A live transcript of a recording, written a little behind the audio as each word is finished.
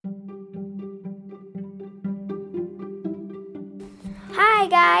Hi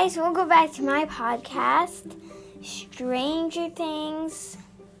guys, welcome back to my podcast, Stranger Things.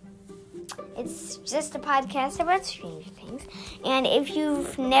 It's just a podcast about Stranger Things. And if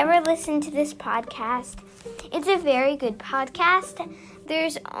you've never listened to this podcast, it's a very good podcast.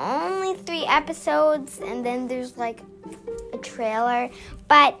 There's only 3 episodes and then there's like a trailer.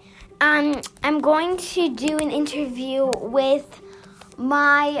 But I'm going to do an interview with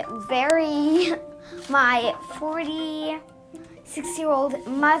my 46-year-old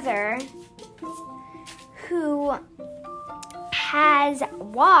mother who has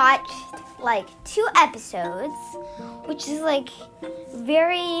watched like 2 episodes, which is like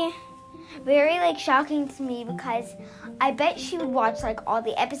very like shocking to me because I bet she would watch like all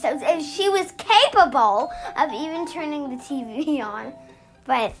the episodes if she was capable of even turning the TV on.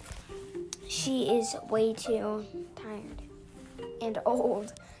 But she is way too tired and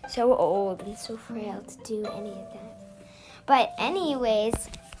old. So old and so frail to do any of that. But anyways,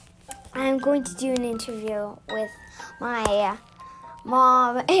 I'm going to do an interview with my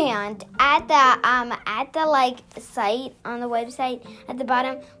mom, and at the like site on the website at the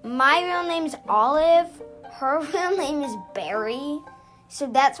bottom, my real name's Olive. Her real name is Barry. So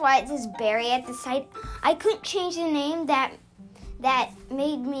that's why it says Barry at the site. I couldn't change the name. That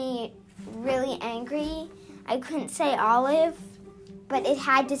made me really angry. I couldn't say Olive, but it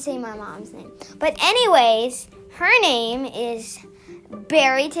had to say my mom's name. But anyways, her name is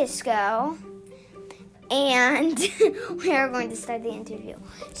Barry Tisco, and we are going to start the interview.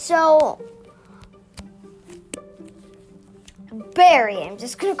 So, Barry, I'm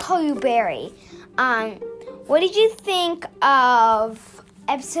just going to call you Barry. What did you think of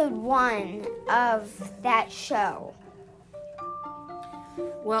episode 1 of that show?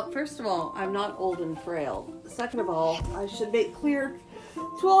 Well, first of all, I'm not old and frail. Second of all, I should make clear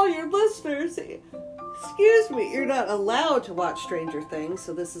to all your listeners, excuse me, you're not allowed to watch Stranger Things,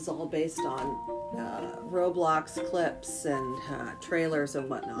 so this is all based on Roblox clips and trailers and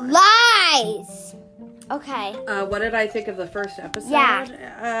whatnot. Lies! Okay. What did I think of the first episode?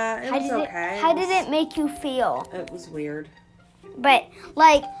 Yeah. It was okay. How did it make you feel? It was weird. But,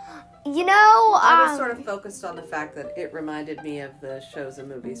 like, you know... I was sort of focused on the fact that it reminded me of the shows and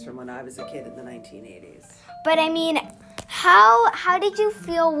movies from when I was a kid in the 1980s. But, I mean, how did you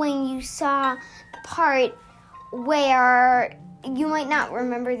feel when you saw the part where... You might not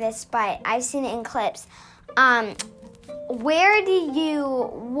remember this, but I've seen it in clips. What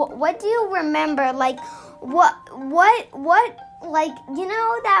do you remember? Like, what, like, you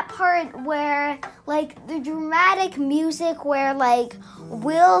know that part where, like, the dramatic music where, like,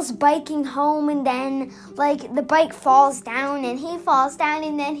 Will's biking home and then, like, the bike falls down and he falls down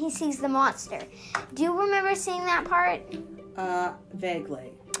and then he sees the monster. Do you remember seeing that part?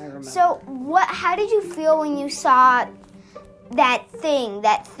 Vaguely, I remember. So, how did you feel when you saw that thing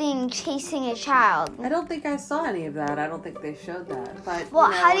chasing a child? I don't think I saw any of that. I don't think they showed that. But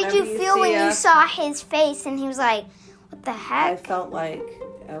well, how did you feel when you saw his face and he was like, "What the heck?" I felt like,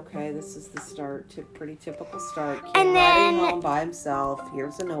 okay, this is the start. Pretty typical start. Kid And then riding home by himself.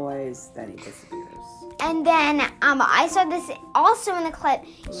 Hears a noise. Then he disappears. And then I saw this also in the clip.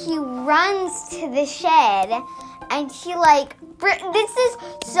 He runs to the shed and he like. This is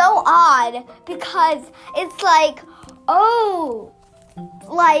so odd because it's like. Oh,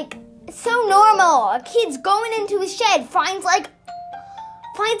 like, so normal. A kid's going into his shed, finds like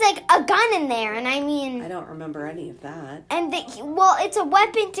a gun in there, and I mean... I don't remember any of that. And, it's a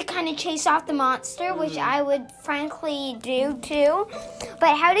weapon to kind of chase off the monster, which I would frankly do, too.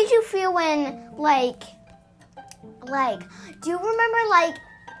 But how did you feel when, like, do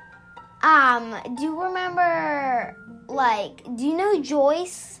you know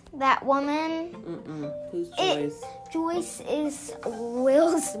Joyce, that woman? Who's Joyce? Joyce is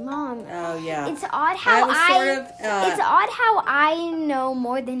Will's mom. Oh yeah. It's odd how I know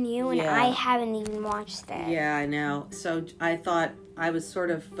more than you, and I haven't even watched that. Yeah, I know. So I thought I was sort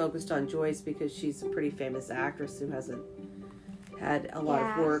of focused on Joyce because she's a pretty famous actress who hasn't had a lot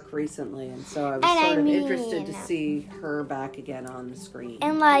of work recently, and so I was interested to see her back again on the screen.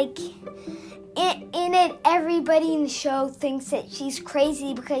 And like in it, everybody in the show thinks that she's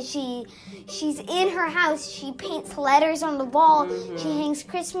crazy because she's in her house. She paints letters on the wall. She hangs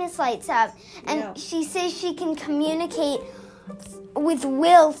Christmas lights up, and she says she can communicate with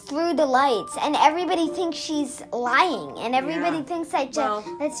Will through the lights. And everybody thinks she's lying, and everybody thinks that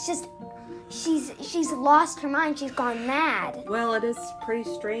that's just. She's lost her mind. She's gone mad. Well, it is a pretty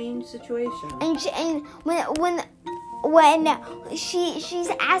strange situation. And when she's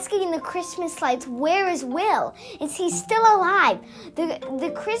asking the Christmas lights, where is Will? Is he still alive?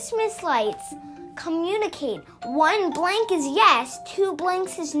 The Christmas lights communicate. 1 blink is yes, 2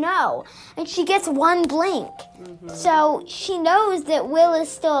 blinks is no. And she gets 1 blink. Mm-hmm. So she knows that Will is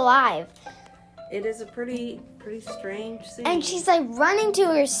still alive. It is a pretty strange scene. And she's like running to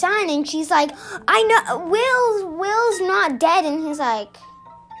her son, and she's like, I know, Will's not dead. And he's like,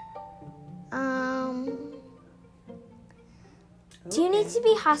 do you need to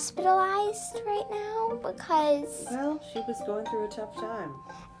be hospitalized right now? Because... Well, she was going through a tough time.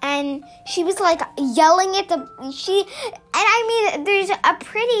 And she was like yelling at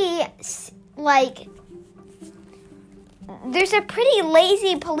there's a pretty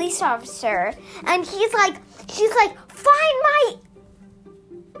lazy police officer, and she's like, find my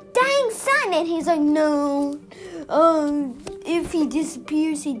dang son, and he's like, no, if he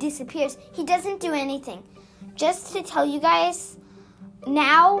disappears, he disappears. He doesn't do anything. Just to tell you guys,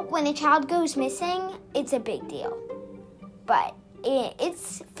 now when a child goes missing, it's a big deal, but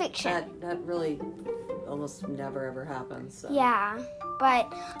it's fiction. That really almost never ever happens. So. Yeah,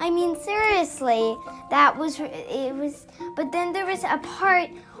 but I mean seriously, but then there was a part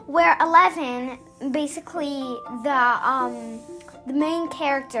where 11, basically the main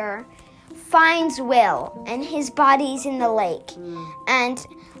character, finds Will and his body's in the lake, and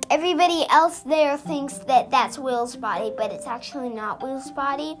everybody else there thinks that that's Will's body, but it's actually not Will's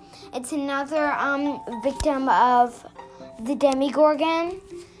body. It's another victim of the Demogorgon.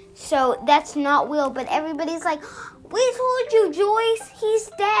 So that's not Will, but everybody's like, we told you, Joyce, he's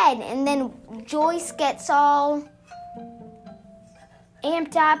dead. And then Joyce gets all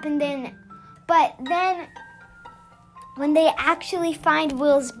amped up, but then when they actually find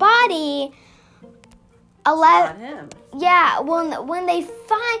Will's body, 11. Not him. Yeah, when they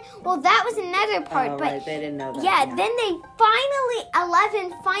find, that was another part, but right, they didn't know that. Yeah, then they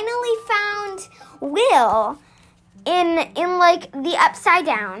 11 finally found Will in like the upside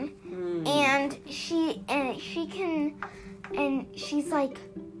down, and she's like,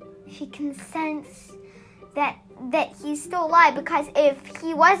 she can sense that he's still alive, because if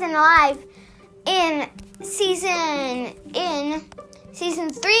he wasn't alive in season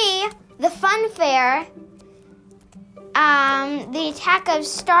 3, the fun fair, the Attack of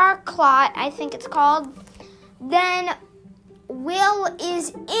Starclot, I think it's called, then Will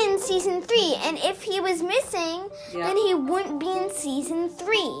is in season 3, and if he was missing, then he wouldn't be in season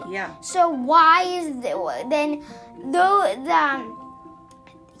 3. Yeah. So why is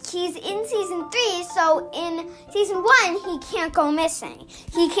he's in season 3, so in season 1 he can't go missing.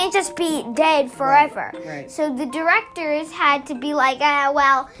 He can't just be dead forever. Right. So the directors had to be like,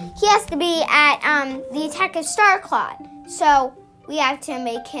 he has to be at the Attack of Starclot. So we have to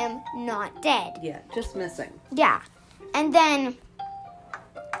make him not dead. Yeah, just missing. Yeah. And then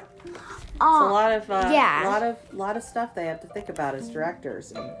it's a lot of stuff they have to think about as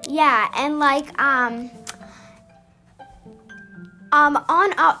directors. Yeah, and like on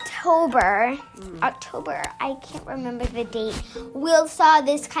October, I can't remember the date, Will saw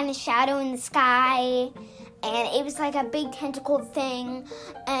this kind of shadow in the sky, and it was like a big tentacled thing,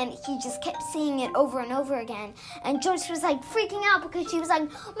 and he just kept seeing it over and over again. And Joyce was like freaking out, because she was like,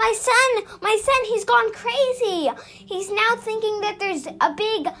 my son, he's gone crazy. He's now thinking that there's a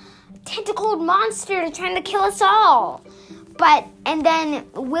big tentacled monster trying to kill us all. And then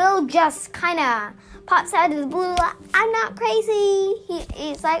Will just kind of pops out of the blue, I'm not crazy.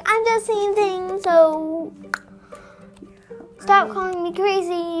 He's like, I'm just seeing things, so stop calling me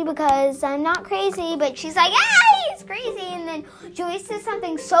crazy, because I'm not crazy. But she's like, he's crazy. And then Joyce says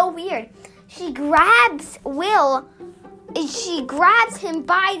something so weird. She grabs Will, and she grabs him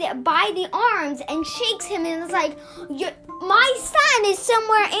by the arms and shakes him, and is like, my son is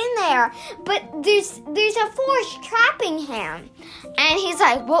somewhere in there, but there's a force trapping him. And he's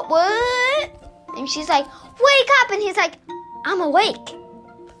like, what? And she's like, wake up. And he's like, I'm awake.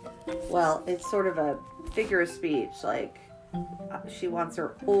 Well, it's sort of a figure of speech, like she wants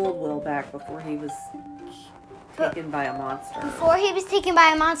her old Will back before he was taken by a monster.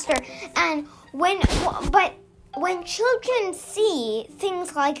 And when children see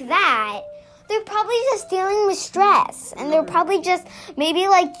things like that, they're probably just dealing with stress, and they're probably just, maybe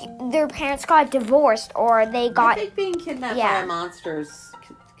like their parents got divorced, or they got... I think being kidnapped by a monster is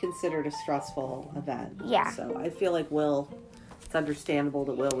considered a stressful event. Yeah. So I feel like it's understandable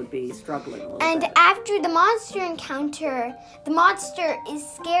that Will would be struggling a little bit. And after the monster encounter, the monster is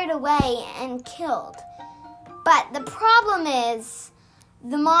scared away and killed. But the problem is,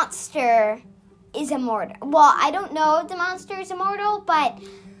 the monster is immortal. Well, I don't know if the monster is immortal, but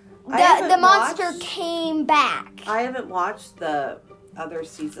the monster came back. I haven't watched the other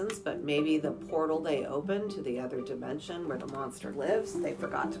seasons, but maybe the portal they opened to the other dimension where the monster lives, they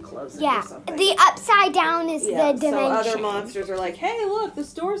forgot to close it or something. The upside down is the dimension. So other monsters are like, hey, look,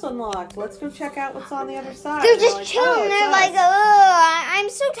 this door's unlocked. Let's go check out what's on the other side. They're just chilling. They're like, oh, I'm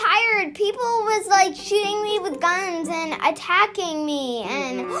so tired. People was like shooting me with guns and attacking me.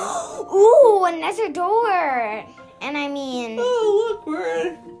 And, ooh, another door. And I mean... oh, look,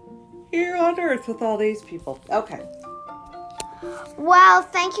 we're here on Earth with all these people. Okay. Well,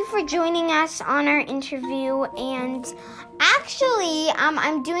 thank you for joining us on our interview, and actually,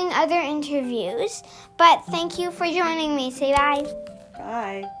 I'm doing other interviews, but thank you for joining me. Say bye.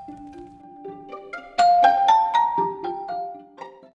 Bye.